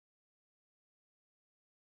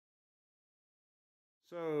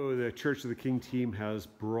So the Church of the King team has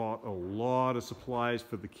brought a lot of supplies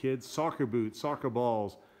for the kids. Soccer boots, soccer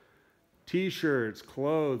balls, t-shirts,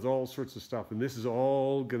 clothes, all sorts of stuff. And this is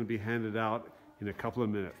all going to be handed out in a couple of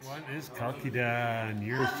minutes. What is Kalkidan?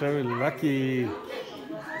 You're so lucky.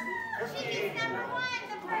 She's number one,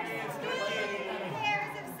 the first 2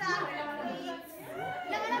 pairs of soccer cleats.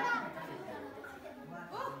 No.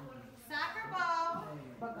 Ooh, soccer ball.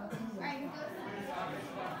 Right.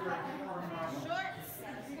 Shorts.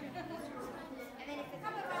 And then if it's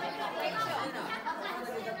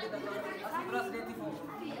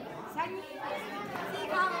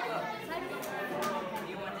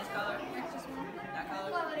You want this color? That color?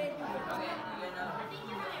 Okay,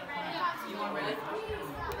 you want red?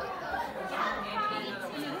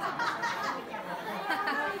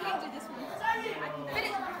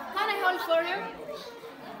 Can I hold for you?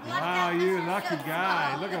 Wow, you lucky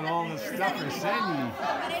guy. Look at all the stuff they're sending.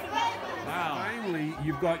 Wow. Finally,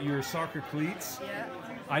 you've got your soccer cleats. Yeah.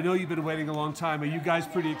 I know you've been waiting a long time. Are you guys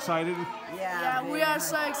pretty excited? Yeah, we are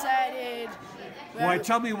so excited. Why?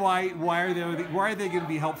 Tell me why are they going to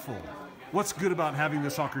be helpful? What's good about having the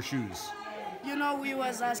soccer shoes? You know, we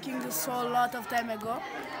was asking this so a lot of time ago,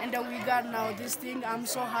 and then we got now this thing. I'm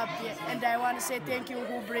so happy, and I want to say thank you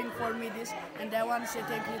who bring for me this, and I want to say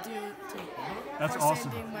thank you to you too. That's for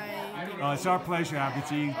awesome. Sending my thing. It's our pleasure,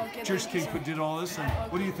 Abiti. Okay, Church thank you King did all this, and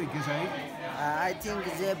what do you think, Gizay? I think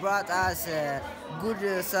they brought us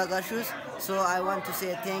good soccer shoes, so I want to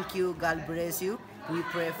say thank you. God bless you. We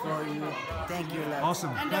pray for you. Thank you, love.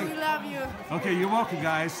 Awesome. And then we love you. Okay, you're welcome,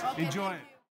 guys. Okay, Enjoy it.